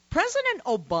President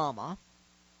Obama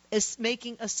is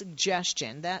making a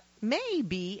suggestion that may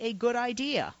be a good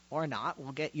idea or not.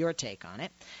 We'll get your take on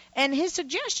it. And his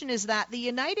suggestion is that the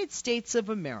United States of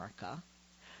America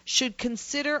should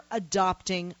consider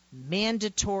adopting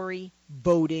mandatory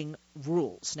voting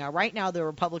rules. Now, right now, there are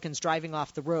Republicans driving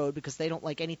off the road because they don't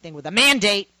like anything with a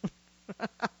mandate,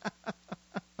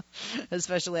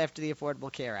 especially after the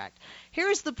Affordable Care Act.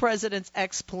 Here's the president's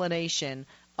explanation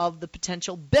of the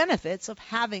potential benefits of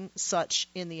having such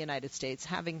in the United States,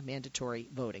 having mandatory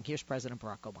voting. Here's President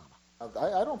Barack Obama.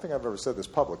 I don't think I've ever said this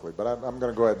publicly, but I'm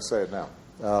going to go ahead and say it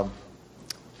now.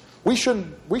 We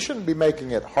shouldn't be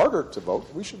making it harder to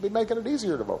vote. We should be making it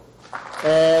easier to vote.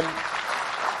 And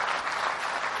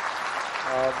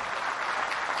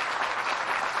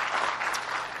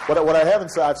what I haven't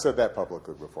said, I've said that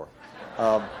publicly before.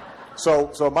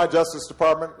 So my Justice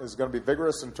Department is going to be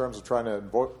vigorous in terms of trying to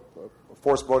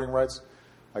enforce voting rights.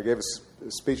 I gave a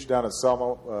speech down in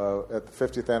Selma at the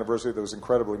 50th anniversary that was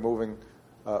incredibly moving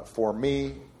for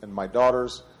me and my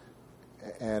daughters.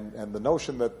 And the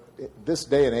notion that this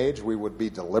day and age we would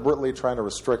be deliberately trying to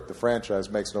restrict the franchise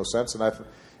makes no sense. And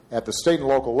at the state and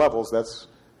local levels,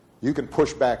 you can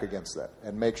push back against that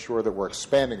and make sure that we're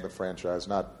expanding the franchise,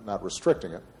 not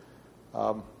restricting it.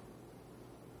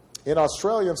 In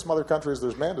Australia and some other countries,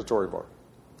 there's mandatory voting.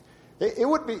 It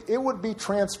would be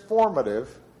transformative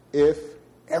if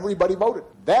everybody voted.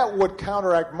 That would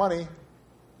counteract money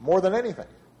more than anything.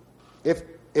 If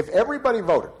everybody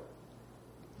voted,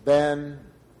 then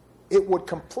it would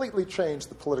completely change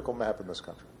the political map in this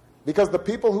country. Because the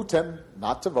people who tend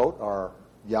not to vote are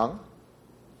young,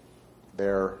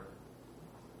 they're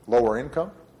lower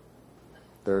income,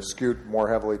 they're skewed more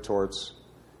heavily towards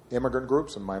immigrant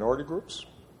groups and minority groups.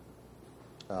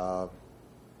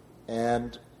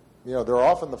 And, they're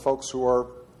often the folks who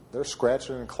they're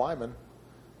scratching and climbing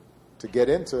to get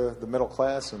into the middle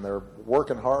class, and they're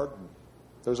working hard. And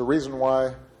there's a reason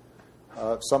why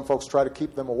some folks try to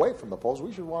keep them away from the polls.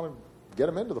 We should want to get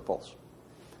them into the polls.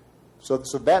 So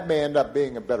that may end up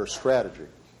being a better strategy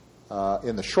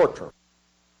in the short term.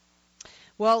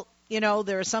 Well,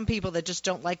 there are some people that just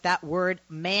don't like that word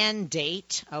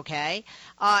mandate, okay?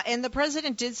 And the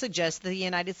president did suggest that the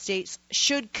United States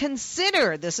should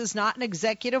consider, this is not an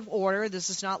executive order, this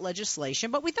is not legislation,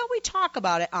 but we thought we'd talk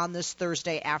about it on this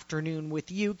Thursday afternoon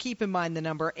with you. Keep in mind the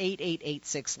number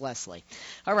 8886-LESLIE.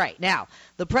 All right, now,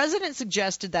 the president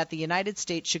suggested that the United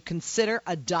States should consider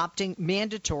adopting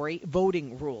mandatory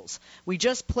voting rules. We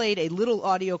just played a little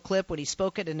audio clip when he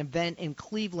spoke at an event in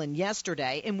Cleveland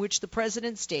yesterday in which the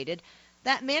president stated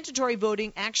that mandatory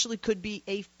voting actually could be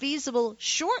a feasible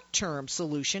short-term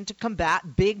solution to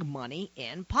combat big money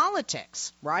in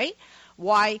politics, right?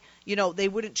 Why, they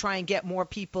wouldn't try and get more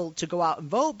people to go out and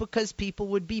vote because people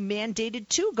would be mandated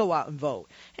to go out and vote.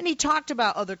 And he talked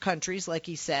about other countries, like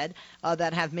he said,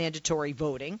 that have mandatory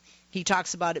voting. He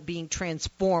talks about it being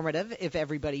transformative if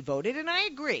everybody voted, and I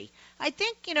agree. I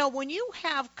think, when you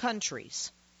have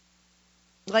countries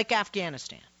like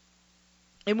Afghanistan,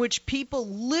 in which people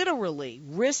literally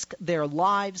risk their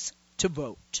lives to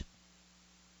vote,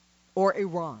 or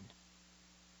Iran,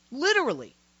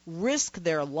 literally risk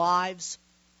their lives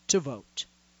to vote,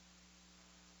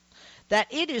 that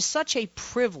it is such a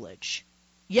privilege,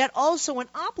 yet also an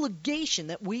obligation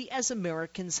that we as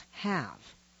Americans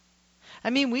have.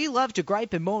 I mean, we love to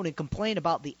gripe and moan and complain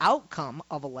about the outcome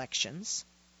of elections.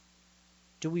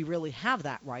 Do we really have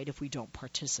that right if we don't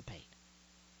participate?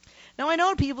 Now, I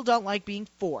know people don't like being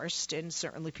forced, and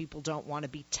certainly people don't want to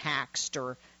be taxed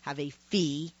or have a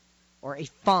fee or a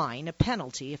fine, a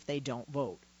penalty, if they don't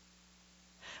vote.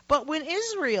 But when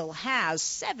Israel has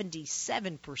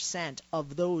 77%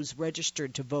 of those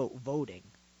registered to vote voting,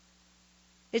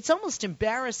 it's almost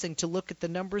embarrassing to look at the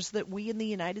numbers that we in the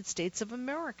United States of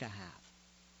America have.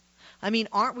 I mean,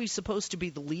 aren't we supposed to be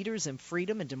the leaders in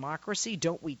freedom and democracy?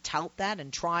 Don't we tout that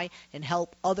and try and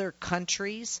help other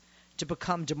countries to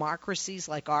become democracies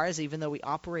like ours, even though we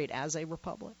operate as a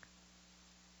republic?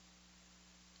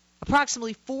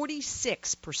 Approximately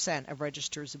 46% of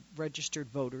registered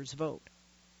voters vote.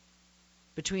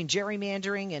 Between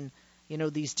gerrymandering and,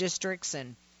 these districts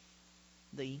and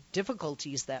the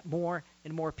difficulties that more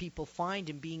and more people find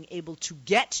in being able to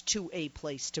get to a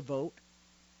place to vote,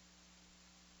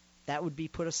 that would be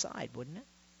put aside, wouldn't it?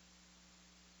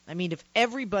 I mean, if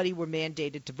everybody were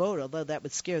mandated to vote, although that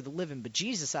would scare the living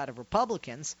bejesus out of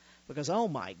Republicans, because, oh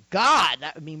my God,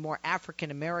 that would mean more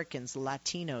African Americans,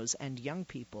 Latinos, and young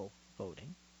people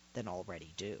voting than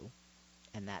already do.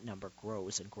 And that number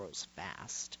grows and grows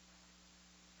fast.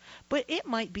 But it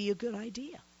might be a good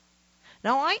idea.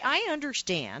 Now, I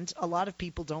understand a lot of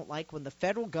people don't like when the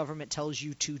federal government tells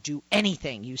you to do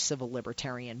anything, you civil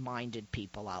libertarian-minded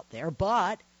people out there,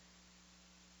 but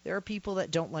there are people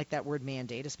that don't like that word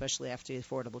mandate, especially after the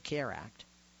Affordable Care Act.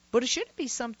 But it shouldn't be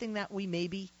something that we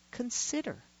maybe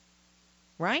consider,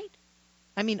 right?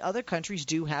 I mean, other countries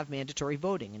do have mandatory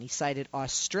voting, and he cited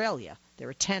Australia. There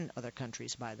are 10 other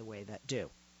countries, by the way, that do.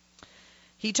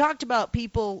 He talked about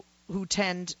people who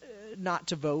tend not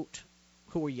to vote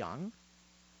who are young,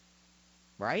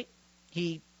 right?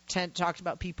 He talked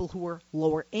about people who are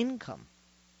lower income.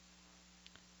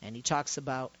 And he talks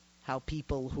about how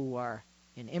people who are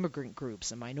in immigrant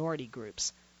groups and minority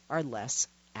groups are less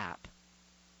apt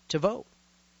to vote.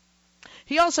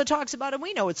 He also talks about, and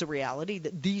we know it's a reality,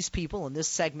 that these people in this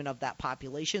segment of that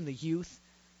population, the youth,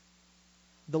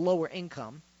 the lower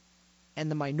income,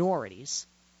 and the minorities,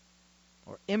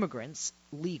 or immigrants,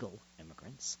 legal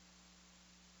immigrants,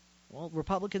 well,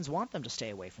 Republicans want them to stay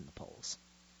away from the polls.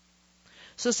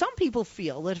 So some people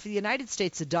feel that if the United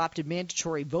States adopted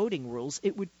mandatory voting rules,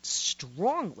 it would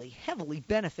strongly, heavily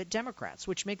benefit Democrats,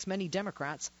 which makes many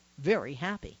Democrats very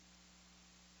happy.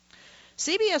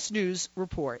 CBS News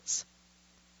reports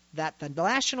that the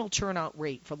national turnout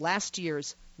rate for last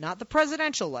year's, not the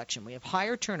presidential election, we have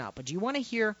higher turnout, but do you want to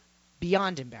hear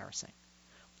beyond embarrassing?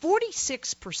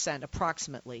 46%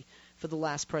 approximately for the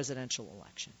last presidential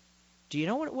election. Do you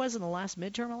know what it was in the last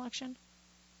midterm election?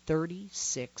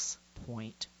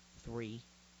 36.3%.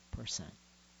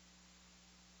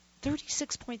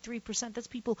 36.3%. That's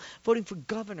people voting for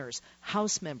governors,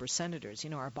 House members, senators,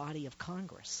 our body of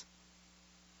Congress.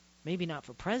 Maybe not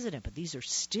for president, but these are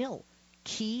still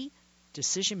key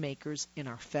decision makers in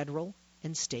our federal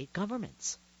and state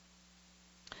governments.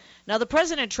 Now, the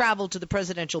president traveled to the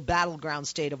presidential battleground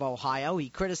state of Ohio. He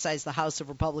criticized the House of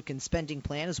Republicans spending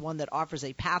plan as one that offers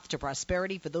a path to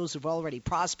prosperity for those who've already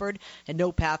prospered and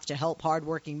no path to help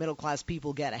hardworking middle-class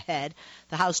people get ahead.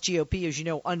 The House GOP, as you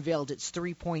know, unveiled its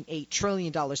 $3.8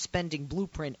 trillion spending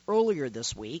blueprint earlier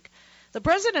this week. The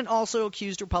president also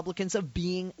accused Republicans of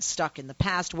being stuck in the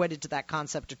past, wedded to that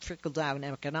concept of trickle-down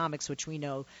economics, which we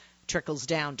know trickles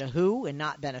down to who and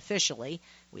not beneficially.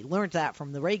 We learned that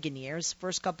from the Reagan years.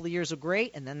 First couple of years were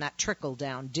great, and then that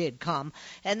trickle-down did come.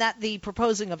 And that the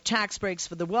proposing of tax breaks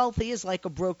for the wealthy is like a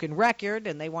broken record,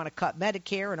 and they want to cut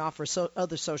Medicare and offer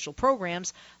other social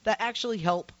programs that actually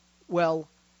help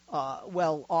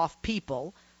well-off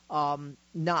people,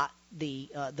 not the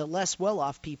less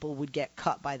well-off people would get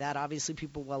cut by that. Obviously,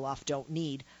 people well-off don't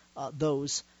need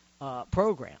those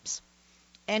programs.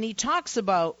 And he talks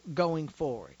about going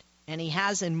forward, and he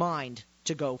has in mind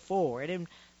to go forward. And,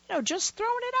 just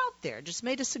throwing it out there, just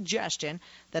made a suggestion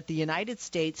that the United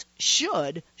States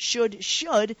should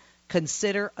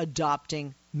consider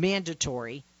adopting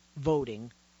mandatory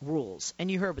voting rules. And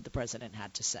you heard what the president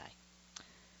had to say.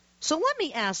 So let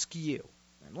me ask you,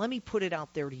 and let me put it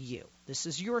out there to you. This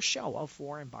is your show of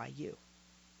for and by you.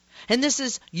 And this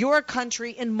is your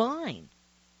country and mine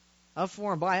of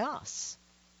for and by us.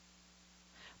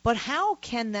 But how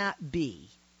can that be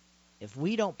if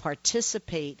we don't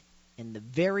participate in the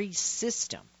very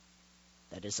system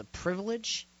that is a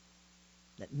privilege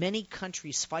that many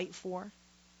countries fight for?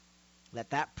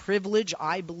 That privilege,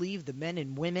 I believe, the men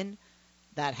and women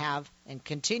that have and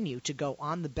continue to go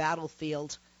on the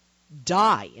battlefield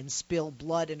die and spill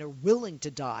blood and are willing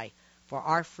to die for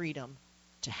our freedom,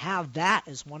 to have that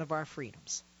as one of our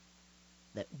freedoms,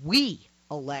 that we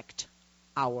elect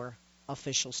our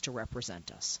officials to represent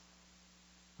us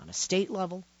on a state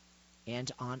level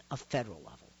and on a federal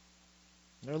level.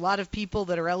 There are a lot of people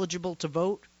that are eligible to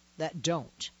vote that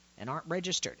don't and aren't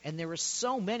registered. And there are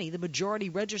so many, the majority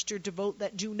registered to vote,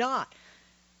 that do not.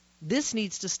 This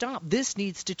needs to stop. This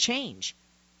needs to change.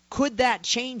 Could that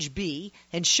change be,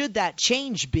 and should that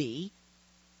change be,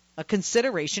 a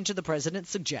consideration to the president's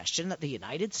suggestion that the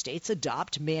United States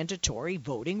adopt mandatory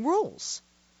voting rules?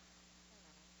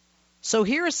 So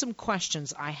here are some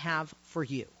questions I have for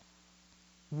you.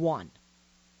 1,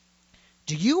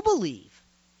 do you believe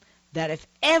that if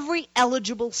every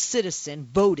eligible citizen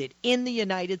voted in the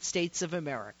United States of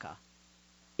America,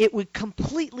 it would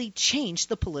completely change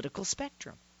the political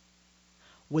spectrum?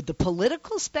 Would the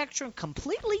political spectrum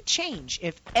completely change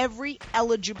if every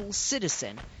eligible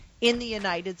citizen in the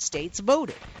United States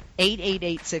voted?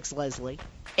 888-6-LESLIE,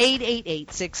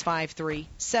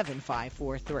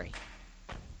 888-653-7543.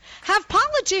 Have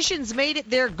politicians made it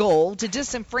their goal to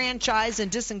disenfranchise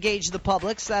and disengage the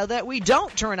public so that we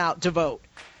don't turn out to vote,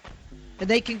 and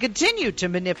they can continue to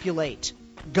manipulate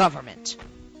government?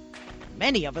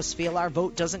 Many of us feel our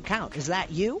vote doesn't count. Is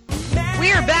that you?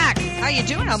 We are back. How you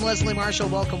doing? I'm Leslie Marshall.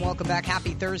 Welcome back.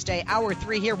 Happy Thursday. Hour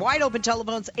 3 here. Wide open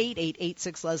telephones,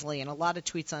 8886-LESLIE, and a lot of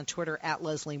tweets on Twitter, at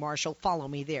Leslie Marshall. Follow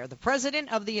me there. The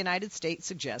President of the United States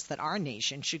suggests that our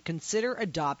nation should consider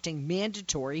adopting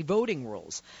mandatory voting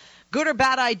rules. Good or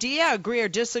bad idea? Agree or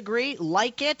disagree?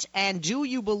 Like it? And do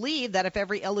you believe that if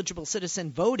every eligible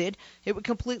citizen voted, it would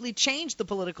completely change the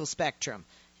political spectrum?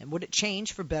 And would it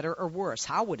change for better or worse?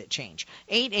 How would it change?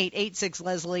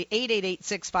 8886-LESLIE,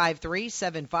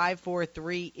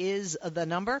 888-653-7543 is the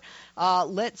number.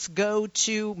 Let's go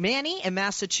to Manny in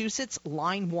Massachusetts,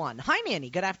 line 1. Hi,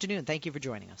 Manny. Good afternoon. Thank you for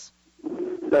joining us.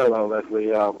 Hello, Leslie.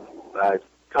 It's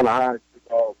kind of hard to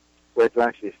know where to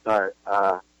actually start.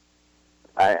 I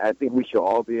think we should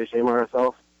all be ashamed of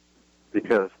ourselves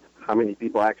because how many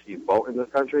people actually vote in this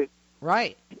country?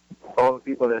 Right. All the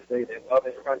people that say they love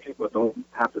this country but don't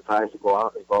have the time to go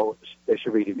out and vote, they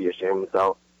should really be ashamed of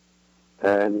themselves.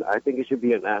 And I think it should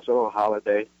be a national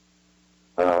holiday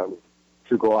to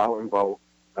go out and vote.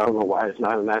 I don't know why it's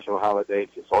not a national holiday.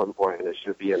 It's so important. It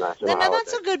should be a national holiday.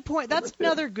 That's a good point. That's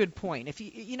another good point. If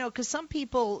because some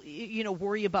people,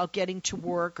 worry about getting to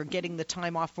work or getting the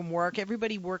time off from work.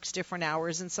 Everybody works different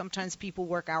hours, and sometimes people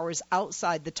work hours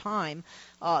outside the time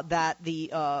that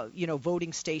the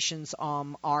voting stations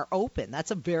are open.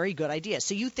 That's a very good idea.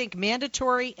 So you think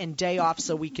mandatory and day off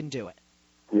so we can do it?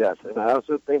 Yes, and I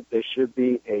also think there should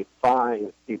be a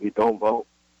fine if you don't vote.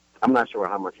 I'm not sure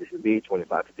how much it should be, $25,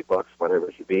 $50, whatever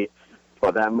it should be.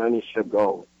 But that money should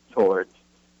go towards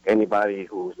anybody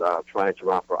who's trying to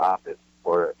run for office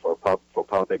for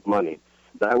public money.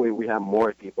 That way we have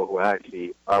more people who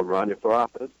actually are running for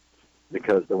office,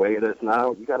 because the way it is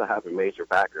now, you got to have a major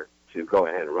backer to go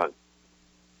ahead and run.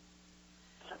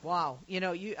 Wow,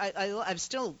 I'm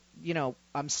still,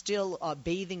 I'm still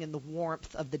bathing in the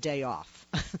warmth of the day off,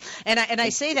 and I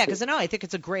say that because I think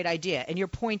it's a great idea, and your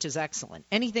point is excellent.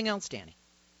 Anything else, Danny?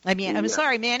 I'm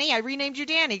sorry, Manny. I renamed you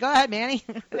Danny. Go ahead, Manny.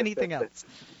 Anything else?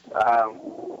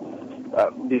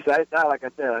 Besides that, like I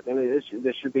said, I think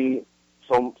there should be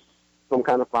some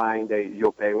kind of fine that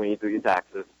you'll pay when you do your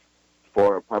taxes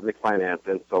for public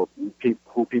financing. So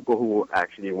people who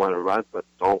actually want to run but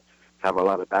don't have a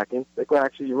lot of backing, they could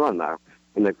actually run now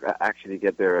and they actually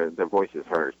get their voices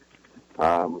heard.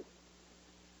 That's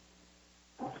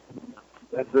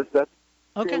okay.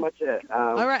 Pretty much it.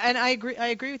 All right, and I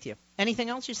agree with you. Anything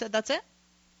else? You said that's it?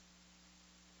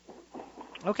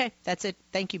 Okay, that's it.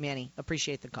 Thank you, Manny.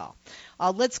 Appreciate the call.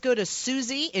 Let's go to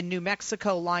Susie in New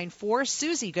Mexico, line 4.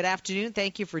 Susie, good afternoon.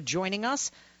 Thank you for joining us.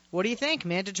 What do you think?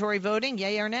 Mandatory voting,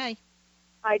 yay or nay?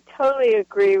 I totally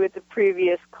agree with the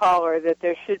previous caller that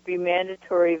there should be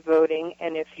mandatory voting,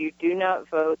 and if you do not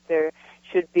vote, there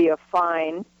should be a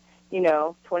fine,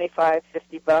 $25,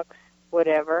 $50,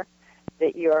 whatever,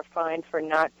 that you are fined for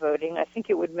not voting. I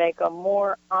think it would make a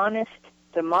more honest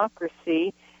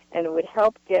democracy, and it would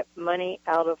help get money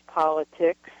out of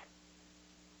politics.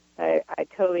 I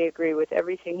totally agree with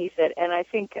everything he said, and I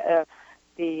think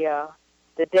the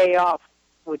day off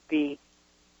would be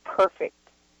perfect.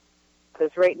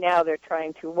 Because right now they're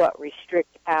trying to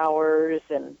restrict hours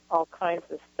and all kinds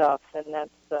of stuff, and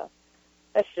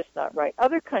that's just not right.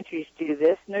 Other countries do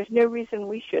this, and there's no reason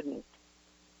we shouldn't.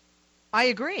 I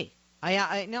agree. I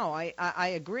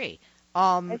agree.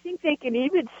 I think they can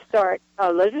even start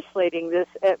legislating this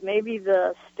at maybe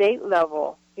the state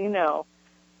level.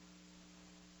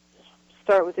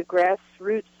 Start with a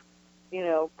grassroots,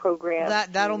 program.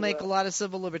 That'll make a lot of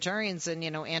civil libertarians and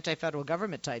anti-federal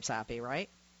government types happy, right?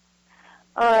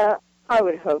 I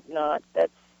would hope not.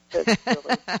 That's silly.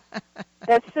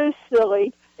 That's so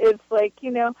silly. It's like,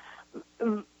 to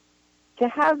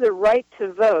have the right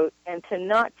to vote and to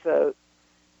not vote.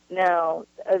 Now,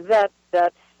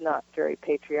 that's not very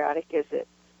patriotic, is it?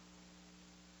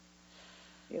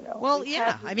 Well,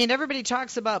 yeah. Everybody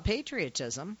talks about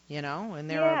patriotism, and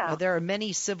there are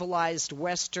many civilized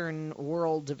Western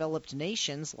world developed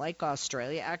nations like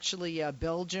Australia, actually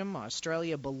Belgium,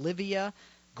 Australia, Bolivia,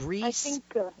 Greece. I think,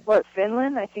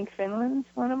 Finland? I think Finland's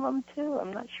one of them, too.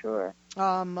 I'm not sure.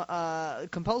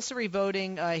 Compulsory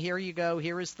voting, here you go.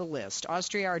 Here is the list.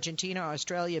 Austria, Argentina,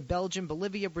 Australia, Belgium,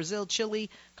 Bolivia, Brazil, Chile,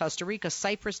 Costa Rica,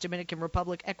 Cyprus, Dominican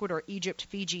Republic, Ecuador, Egypt,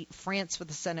 Fiji, France for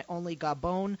the Senate only,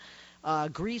 Gabon,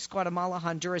 Greece, Guatemala,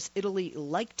 Honduras, Italy,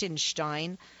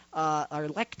 Liechtenstein,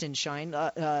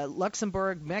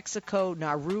 Luxembourg, Mexico,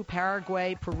 Nauru,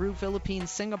 Paraguay, Peru,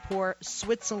 Philippines, Singapore,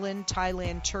 Switzerland,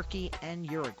 Thailand, Turkey, and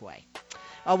Uruguay.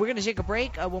 We're going to take a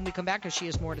break. When we come back, because she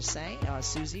has more to say,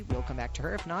 Susie, we'll come back to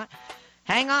her. If not,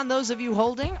 Hang on, those of you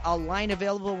holding. A line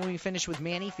available when we finish with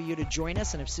Manny for you to join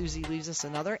us. And if Susie leaves us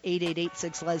another,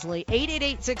 888-6-LESLIE,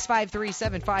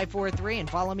 888-653-7543. And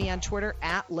follow me on Twitter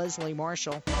at Leslie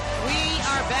Marshall. We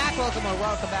are back.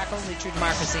 Welcome back. Only True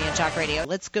Democracy and Talk Radio.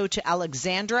 Let's go to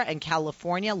Alexandra in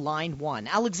California, line 1.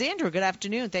 Alexandra, good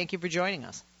afternoon. Thank you for joining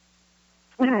us.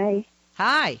 Hi.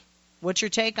 Hi. What's your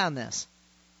take on this?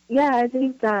 Yeah, I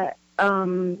think that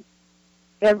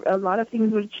a lot of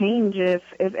things would change if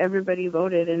everybody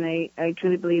voted, and I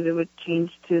truly believe it would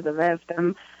change to the left.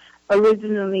 I'm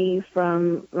originally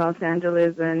from Los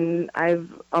Angeles, and I've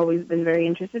always been very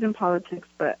interested in politics,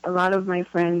 but a lot of my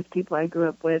friends, people I grew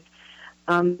up with,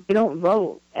 they don't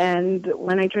vote. And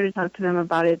when I try to talk to them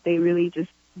about it, they really just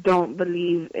don't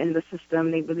believe in the system.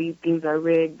 They believe things are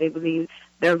rigged. They believe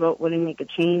their vote wouldn't make a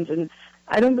change. And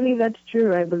I don't believe that's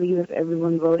true. I believe if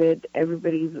everyone voted,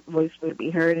 everybody's voice would be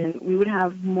heard, and we would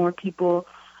have more people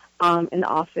in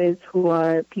office who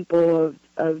are people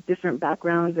of different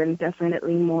backgrounds, and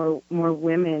definitely more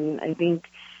women. I think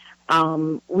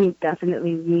we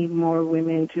definitely need more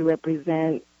women to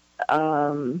represent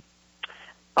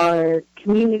our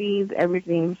communities,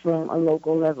 everything from a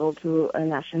local level to a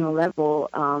national level.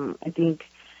 I think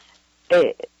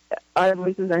our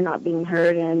voices are not being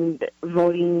heard, and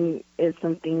voting is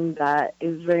something that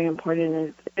is very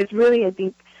important. It's really, I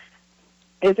think,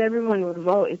 if everyone would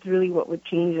vote, it's really what would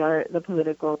change the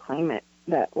political climate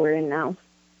that we're in now.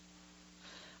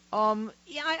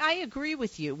 Yeah, I agree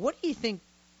with you. What do you think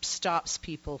stops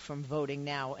people from voting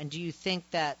now? And do you think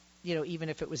that, even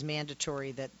if it was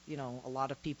mandatory, that, a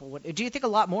lot of people would? Do you think a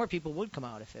lot more people would come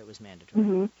out if it was mandatory?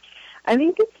 Mm-hmm. I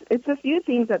think it's a few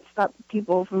things that stop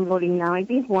people from voting now. I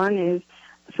think one is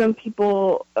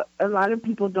a lot of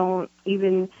people don't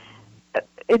even,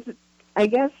 I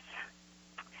guess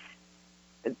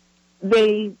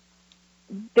they're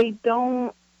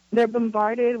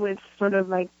bombarded with sort of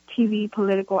like TV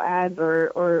political ads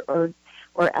or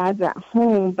ads at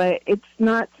home, but it's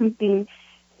not something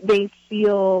they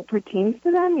feel pertains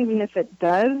to them, even if it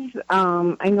does.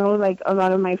 I know, like, a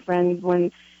lot of my friends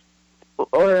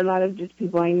or a lot of just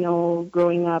people I know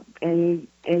growing up in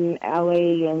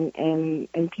LA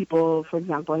and people, for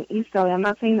example, in East LA. I'm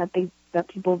not saying that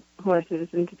people who are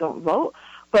citizens don't vote,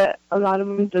 but a lot of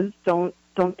them just don't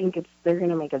think they're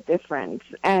going to make a difference.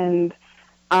 And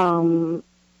I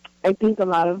think a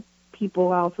lot of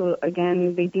people also,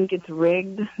 again, they think it's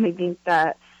rigged. They think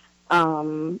that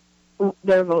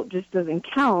their vote just doesn't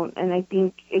count. And I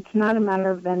think it's not a matter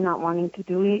of them not wanting to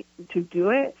do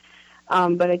it.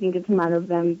 But I think it's a matter of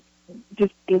them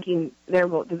just thinking their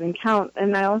vote doesn't count.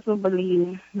 And I also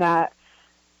believe that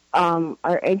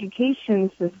our education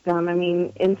system, I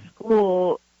mean, in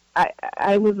school,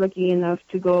 I was lucky enough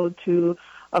to go to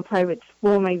a private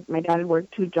school. My dad had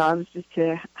worked 2 jobs just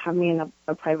to have me in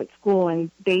a private school,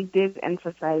 and they did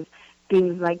emphasize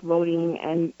things like voting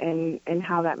and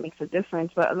how that makes a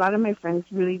difference. But a lot of my friends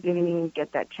really didn't even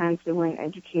get that chance. They weren't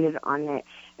educated on it.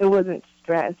 It wasn't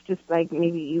stressed, just like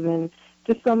maybe even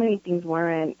just so many things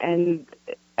weren't. And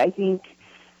I think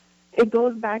it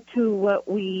goes back to what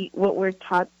we're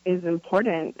taught is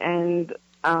important. And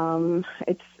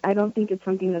I don't think it's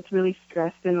something that's really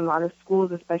stressed in a lot of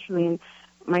schools, especially in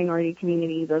minority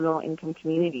communities or low-income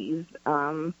communities.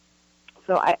 So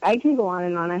I can go on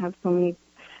and on. I have so many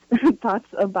thoughts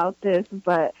about this,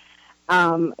 but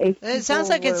it sounds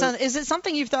like is it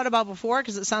something you've thought about before?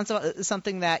 Because it sounds like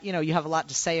something that you have a lot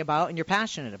to say about and you're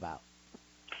passionate about.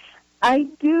 I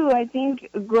do. I think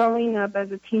growing up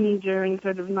as a teenager in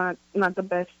sort of not the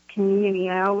best community,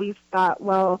 I always thought,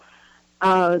 well,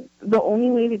 the only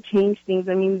way to change things,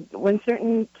 I mean, when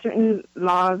certain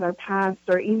laws are passed,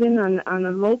 or even on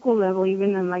a local level,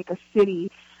 even in like a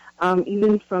city,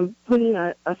 even from putting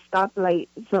a stoplight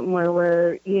somewhere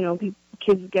where,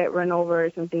 kids get run over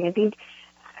or something. I think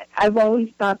I've always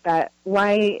thought that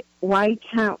why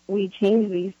can't we change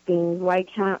these things? Why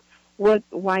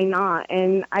not?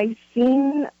 And I've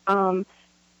seen I've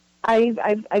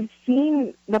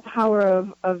seen the power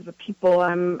of the people.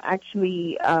 I'm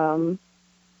actually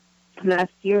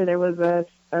last year there was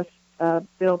a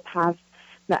bill passed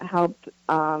that helped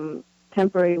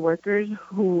temporary workers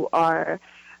who are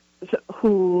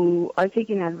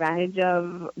taken advantage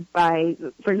of by,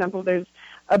 for example, there's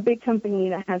a big company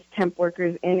that has temp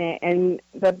workers in it, and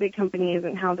the big company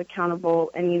isn't held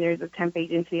accountable, and neither is a temp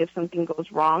agency if something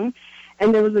goes wrong.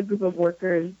 And there was a group of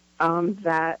workers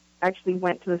that actually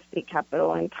went to the state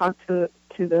capitol and talked to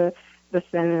the Senate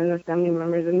and the Assembly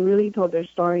members and really told their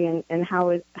story and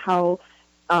how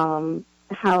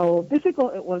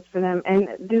difficult it was for them. And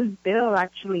this bill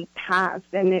actually passed,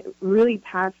 and it really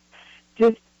passed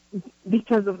just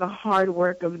because of the hard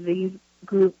work of this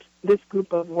group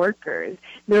of workers.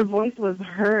 Their voice was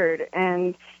heard,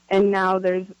 and now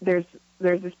there's this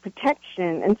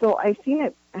protection. And so I've seen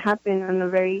it happen on a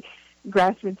very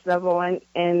grassroots level,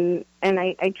 and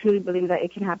I truly believe that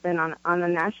it can happen on a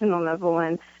national level.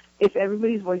 And if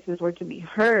everybody's voices were to be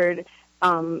heard,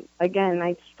 again,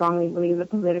 I strongly believe the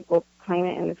political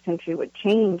climate in this country would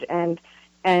change, and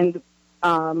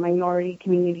minority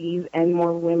communities and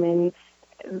more women,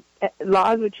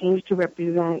 laws would change to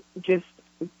represent just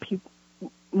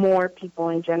more people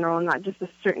in general, not just a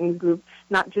certain group,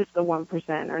 not just the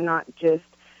 1%, or not just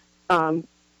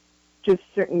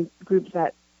certain groups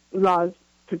that laws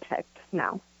protect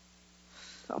now.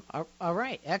 So. All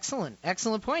right, excellent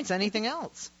points. Anything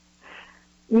else?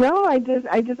 No, I just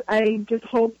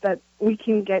hope that we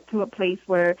can get to a place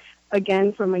where,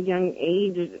 again, from a young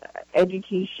age, the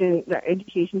education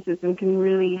system can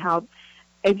really help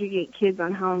educate kids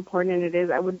on how important it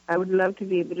is. I would love to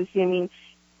be able to see. I mean,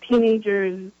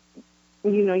 teenagers,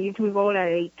 you can vote at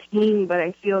 18, but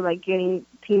I feel like getting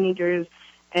teenagers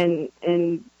and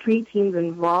preteens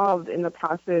involved in the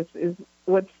process is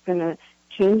what's going to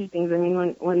change things. I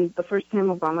mean, when the first time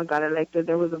Obama got elected,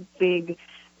 there was a big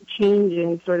change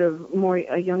in sort of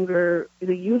the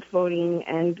youth voting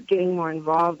and getting more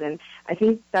involved. And I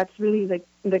think that's really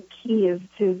the key, is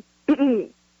to to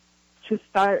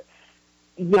start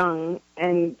young,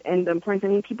 and the importance. I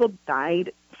mean, people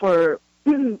died for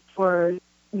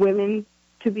women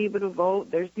to be able to vote.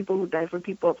 There's people who died for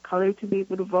people of color to be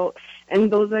able to vote,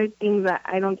 and those are things that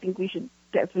I don't think we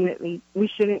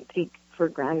shouldn't take for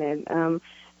granted.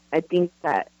 I think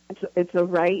that it's a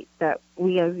right that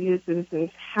we as U.S. citizens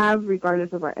have,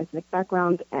 regardless of our ethnic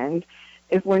background, and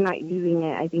if we're not using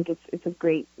it, I think it's a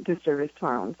great disservice to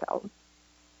our own selves.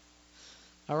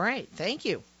 All right, thank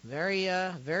you. Very,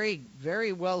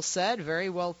 very well said, very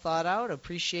well thought out.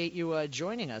 Appreciate you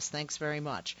joining us. Thanks very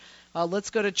much. Let's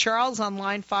go to Charles on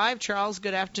line 5. Charles,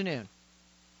 good afternoon.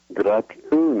 Good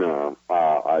afternoon.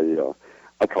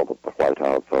 I called up the White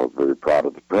House. I was very proud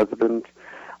of the president.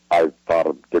 I've thought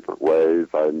of different ways.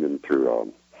 I'm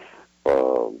into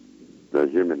the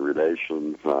human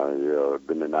relations. I've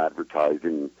been in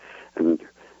advertising, and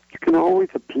you can always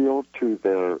appeal to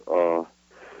their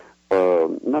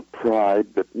not pride,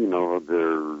 but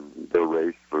their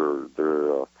race or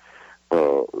their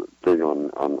thing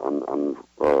on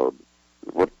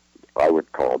what I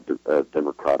would call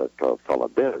democratic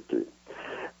solidarity.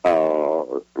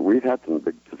 We've had some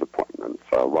big disappointments.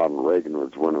 Ronald Reagan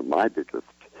was one of my biggest.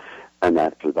 And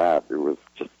after that, it was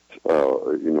just,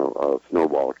 a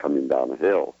snowball coming down a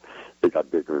hill. It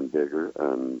got bigger and bigger,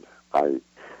 and I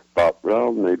thought,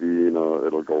 well, maybe,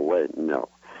 it'll go away. No.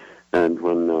 And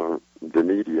when the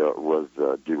media was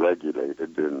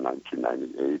deregulated in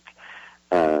 1998,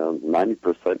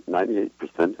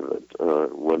 98% of it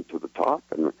went to the top.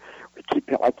 And I keep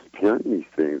hearing these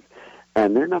things,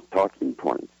 and they're not talking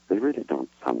points. They really don't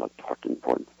sound like talking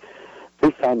points.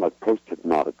 They sound like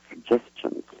post-hypnotic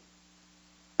suggestions.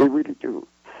 They really do.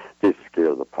 They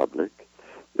scare the public.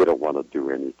 They don't want to do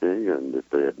anything, and if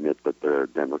they admit that they're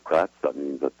Democrats, that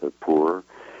means that they're poor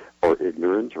or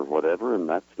ignorant or whatever, and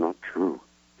that's not true.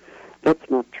 That's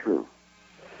not true.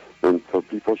 And so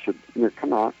people should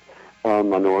come out.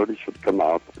 Minorities should come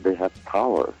out. They have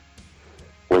power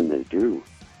when they do,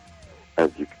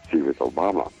 as you can see with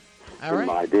Obama. All right. In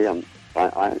my day, I'm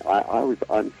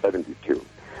 72.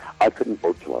 I couldn't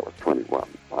vote till I was 21.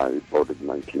 I voted in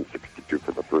 1962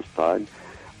 for the first time.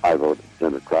 I voted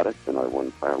Democratic, and I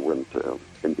went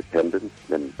Independent,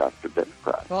 then back to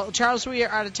Democrat. Well, Charles, we are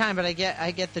out of time, but I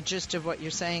get the gist of what you're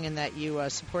saying, and that you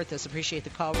support this. Appreciate the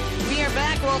call. We are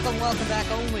back. Welcome back.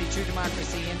 Only True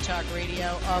Democracy in Talk Radio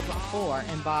of, for,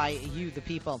 and by you, the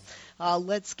people.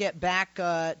 Let's get back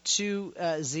to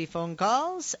the phone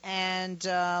calls, and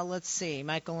let's see.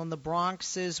 Michael in the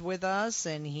Bronx is with us,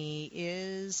 and he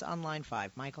is on line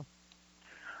 5. Michael.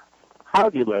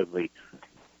 Howdy, Leslie.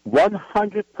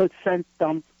 100%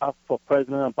 thumbs up for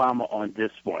President Obama on this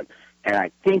one. And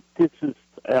I think this is,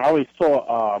 I already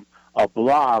saw a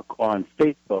blog on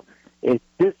Facebook,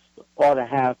 this ought to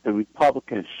have the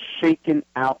Republicans shaken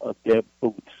out of their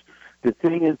boots. The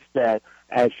thing is that,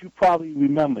 as you probably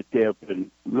remember, there have been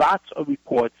lots of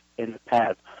reports in the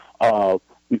past of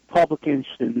Republican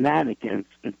shenanigans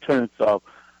in terms of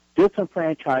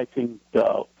disenfranchising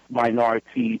the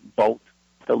minority vote,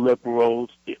 the liberals,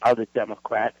 the other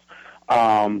Democrats,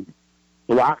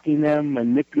 blocking them,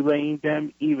 manipulating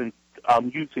them, even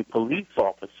using police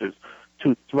officers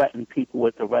to threaten people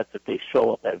with arrest if they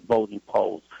show up at voting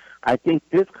polls. I think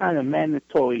this kind of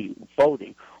mandatory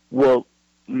voting will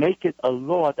make it a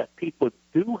law that people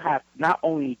do have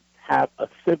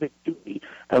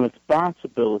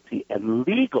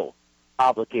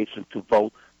obligation to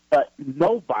vote, but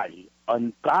nobody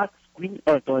on God's green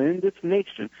earth or in this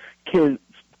nation can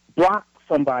block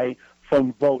somebody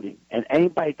from voting. And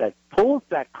anybody that pulls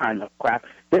that kind of crap,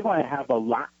 they're going to have a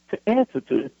lot to answer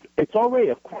to. It's already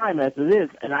a crime as it is,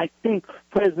 and I think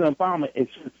President Obama is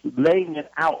just laying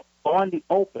it out on the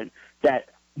open that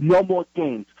no more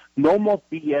games, no more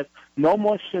BS, no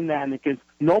more shenanigans,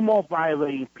 no more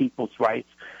violating people's rights.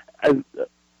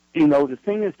 The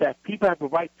thing is that people have a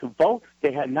right to vote.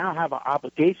 They now have an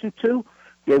obligation to.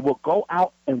 They will go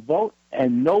out and vote,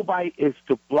 and nobody is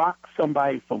to block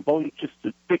somebody from voting just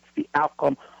to fix the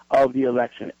outcome of the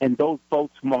election. And those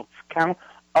votes must count.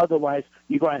 Otherwise,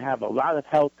 you're going to have a lot of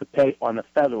hell to pay on the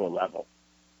federal level.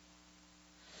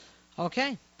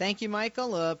 Okay, thank you,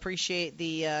 Michael. Appreciate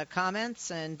the comments,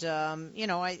 and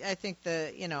I think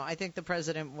the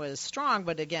president was strong,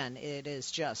 but again, it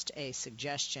is just a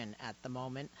suggestion at the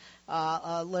moment.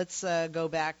 Let's go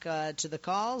back to the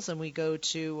calls, and we go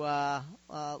to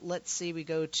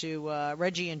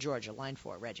Reggie in Georgia, line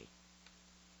 4. Reggie.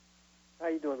 How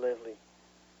you doing, Leslie?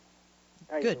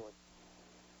 How you Good.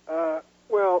 doing?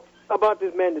 Well, about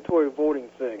this mandatory voting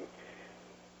thing,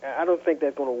 I don't think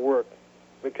that's going to work.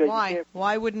 Because Why?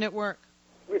 Why wouldn't it work?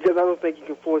 Because I don't think you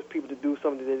can force people to do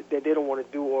something that they don't want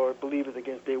to do or believe is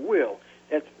against their will.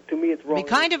 To me, it's wrong. It'd be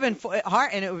kind of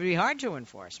hard, and it would be hard to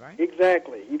enforce, right?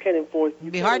 Exactly. You can't enforce.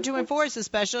 It'd be hard to enforce,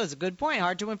 especially. It's a good point.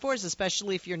 Hard to enforce,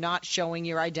 especially if you're not showing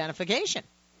your identification.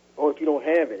 Or if you don't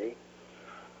have any.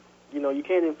 You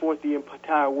can't enforce the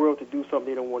entire world to do something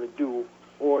they don't want to do,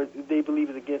 or they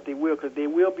believe is against their will, because there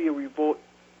will be a revolt,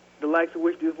 the likes of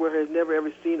which this world has never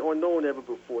ever seen or known ever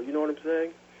before. You know what I'm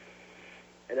saying?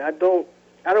 And I don't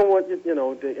want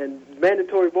and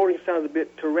mandatory voting sounds a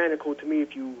bit tyrannical to me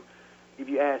if you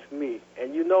ask me.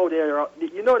 And they're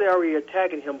already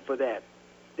attacking him for that.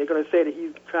 They're going to say that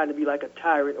he's trying to be like a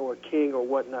tyrant or a king or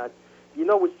whatnot. You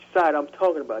know which side I'm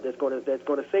talking about that's going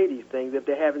to say these things if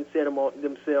they haven't said them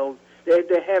themselves. They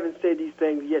haven't said these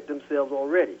things yet themselves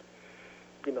already.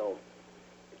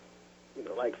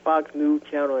 Like Fox News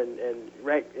Channel and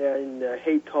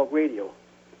Hate Talk Radio.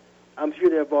 I'm sure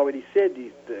they've already said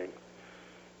these things.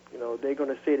 They're going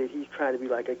to say that he's trying to be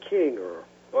like a king or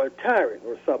a tyrant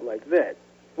or something like that,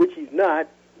 which he's not.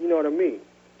 You know what I mean?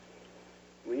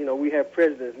 We have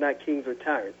presidents, not kings or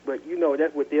tyrants. But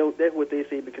that's what they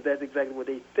say because that's exactly what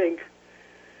they think,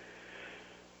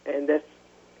 and that's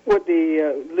what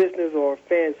the listeners or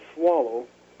fans swallow,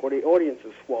 or the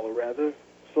audiences swallow rather.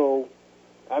 So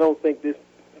I don't think this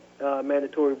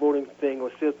mandatory voting thing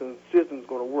or system is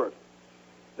going to work.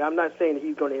 Now, I'm not saying that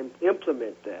he's going to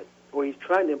implement that, or he's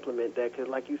trying to implement that, because,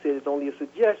 like you said, it's only a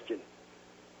suggestion.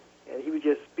 And he was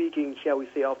just speaking, shall we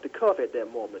say, off the cuff at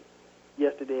that moment,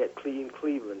 yesterday in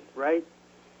Cleveland, right?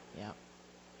 Yeah.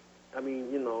 I mean,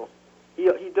 he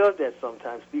does that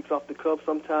sometimes, speaks off the cuff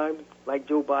sometimes, like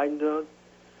Joe Biden does.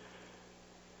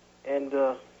 And,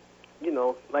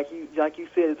 like you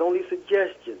said, it's only a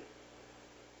suggestion.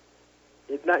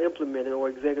 It's not implemented or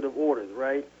executive orders,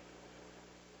 right?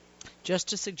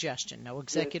 Just a suggestion. No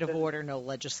executive order, no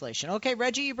legislation. Okay,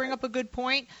 Reggie, you bring up a good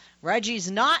point. Reggie's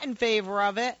not in favor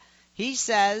of it. He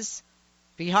says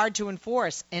be hard to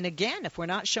enforce. And again, if we're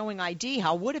not showing ID,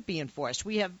 how would it be enforced?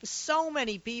 We have so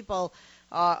many people,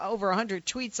 over 100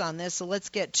 tweets on this, so let's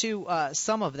get to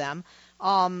some of them.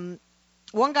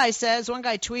 One guy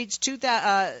tweets,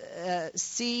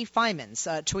 C. Fymans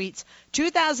tweets,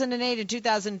 2008 and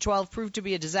 2012 proved to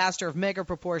be a disaster of mega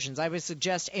proportions. I would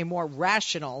suggest a more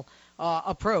rational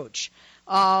approach.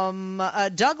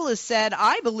 Douglas said,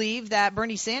 I believe that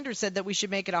Bernie Sanders said that we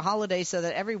should make it a holiday so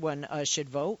that everyone should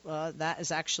vote. That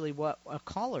is actually what a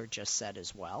caller just said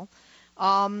as well.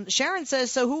 Sharon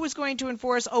says, so who is going to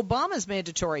enforce Obama's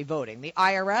mandatory voting? The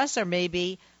IRS or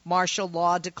maybe martial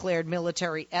law declared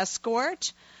military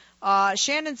escort?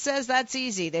 Shannon says that's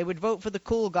easy. They would vote for the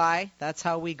cool guy. That's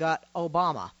how we got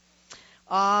Obama.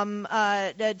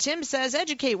 Tim says,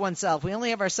 educate oneself. We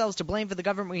only have ourselves to blame for the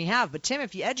government we have. But, Tim,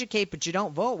 if you educate but you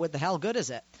don't vote, what the hell good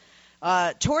is it?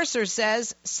 Torser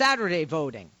says Saturday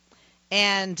voting.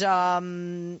 And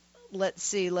let's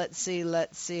see.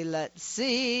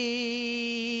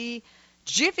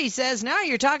 Jiffy says, now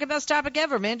you're talking best topic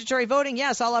ever. Mandatory voting,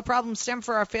 yes. All our problems stem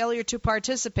from our failure to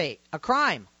participate. A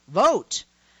crime. Vote.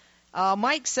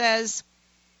 Mike says,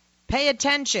 pay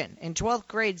attention. In 12th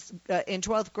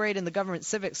grade in the government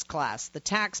civics class, the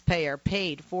taxpayer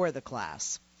paid for the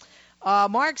class.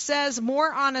 Mark says,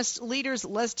 more honest leaders,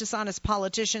 less dishonest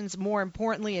politicians, more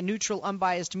importantly, a neutral,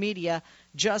 unbiased media,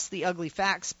 just the ugly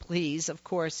facts, please. Of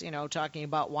course, talking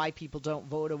about why people don't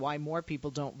vote or why more people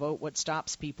don't vote, what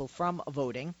stops people from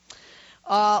voting.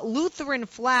 Lutheran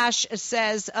Flash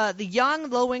says the young,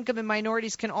 low-income, and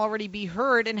minorities can already be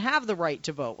heard and have the right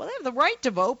to vote. Well, they have the right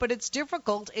to vote, but it's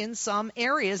difficult in some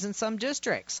areas, in some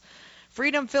districts.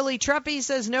 Freedom Philly Treppy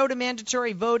says no to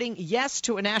mandatory voting, yes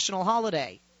to a national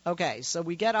holiday. Okay, so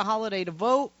we get a holiday to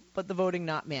vote, but the voting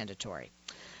not mandatory.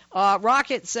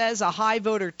 Rocket says a high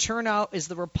voter turnout is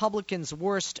the Republicans'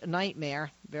 worst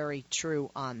nightmare. Very true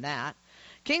on that.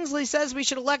 Kingsley says we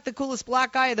should elect the coolest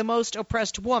black guy or the most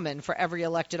oppressed woman for every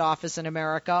elected office in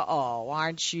America. Oh,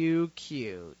 aren't you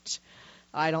cute?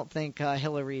 I don't think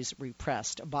Hillary's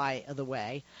repressed, by the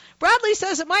way. Bradley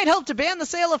says it might help to ban the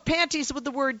sale of panties with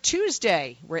the word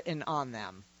Tuesday written on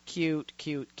them. Cute,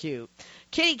 cute, cute.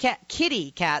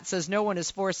 Kitty Cat says no one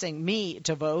is forcing me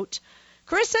to vote.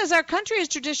 Chris says our country has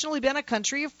traditionally been a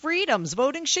country of freedoms.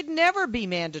 Voting should never be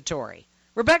mandatory.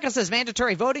 Rebecca says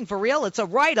mandatory voting for real. It's a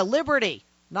right, a liberty,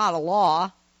 not a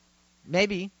law.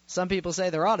 Maybe. Some people say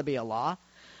there ought to be a law.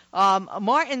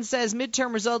 Martin says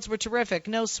midterm results were terrific.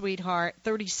 No, sweetheart.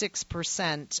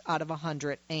 36% out of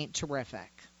 100 ain't terrific.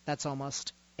 That's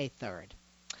almost a third.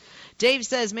 Dave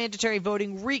says mandatory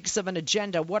voting reeks of an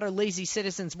agenda. What are lazy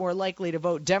citizens more likely to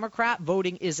vote Democrat?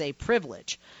 Voting is a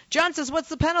privilege. John says, what's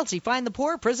the penalty? Fine the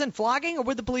poor, prison, flogging, or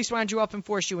would the police round you up and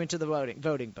force you into the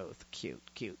voting booth? Cute,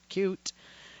 cute, cute.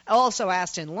 Also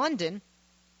asked in London,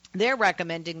 they're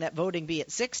recommending that voting be at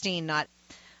 16, not...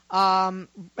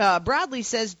 Bradley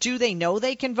says, do they know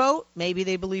they can vote? Maybe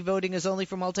they believe voting is only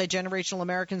for multi-generational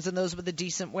Americans and those with a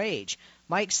decent wage.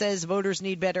 Mike says voters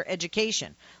need better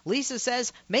education. Lisa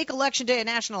says, make Election Day a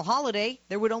national holiday.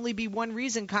 There would only be one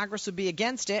reason Congress would be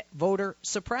against it, voter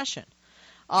suppression.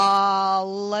 Michael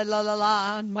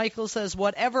says,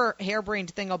 whatever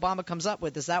harebrained thing Obama comes up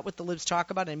with, is that what the libs talk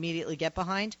about and immediately get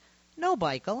behind? No,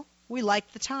 Michael. We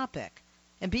like the topic.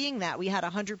 And being that we had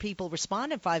 100 people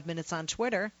respond in 5 minutes on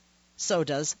Twitter, so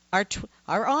does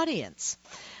our audience.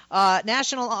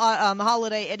 National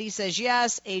holiday, Eddie says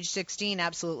yes. Age 16,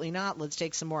 absolutely not. Let's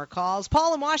take some more calls.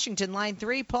 Paul in Washington, line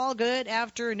 3. Paul, good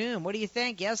afternoon. What do you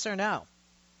think, yes or no?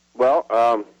 Well,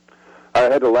 I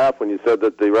had to laugh when you said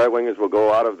that the right-wingers will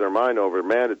go out of their mind over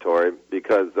mandatory,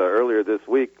 because earlier this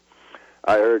week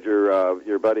I heard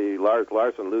your buddy Lars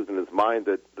Larson losing his mind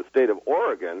that the state of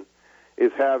Oregon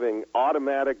is having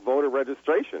automatic voter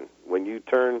registration. When you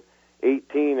turn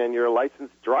 18 and you're a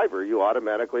licensed driver, you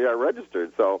automatically are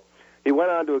registered. So he went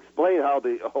on to explain how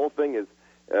the whole thing is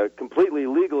completely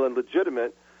legal and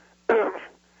legitimate. So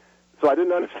I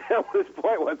didn't understand what his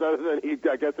point was, other than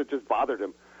I guess it just bothered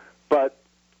him. But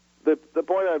the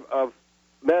point of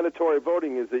mandatory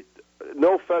voting is that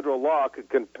no federal law could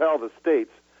compel the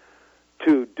states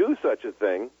to do such a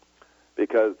thing,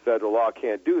 because federal law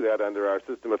can't do that under our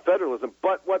system of federalism.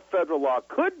 But what federal law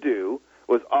could do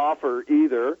was offer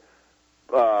either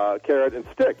carrot and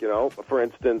stick. For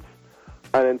instance,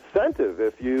 an incentive.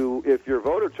 If your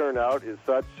voter turnout is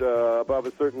such above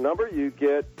a certain number, you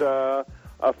get a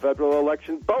federal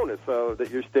election bonus that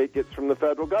your state gets from the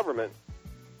federal government.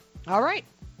 All right.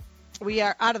 We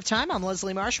are out of time. I'm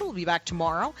Leslie Marshall. We'll be back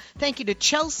tomorrow. Thank you to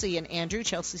Chelsea and Andrew.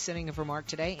 Chelsea sitting in for Mark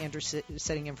today. Andrew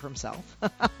sitting in for himself.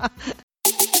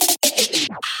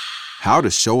 How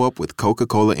to show up with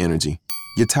Coca-Cola Energy.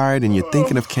 You're tired and you're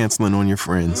thinking of canceling on your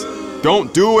friends.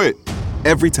 Don't do it!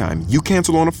 Every time you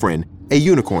cancel on a friend, a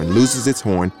unicorn loses its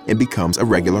horn and becomes a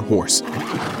regular horse.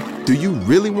 Do you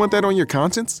really want that on your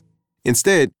conscience?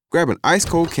 Instead, grab an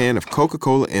ice-cold can of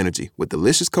Coca-Cola Energy with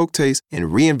delicious Coke taste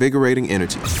and reinvigorating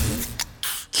energy.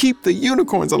 Keep the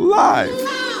unicorns alive!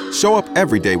 Show up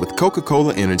every day with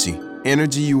Coca-Cola Energy.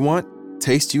 Energy you want,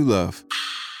 taste you love.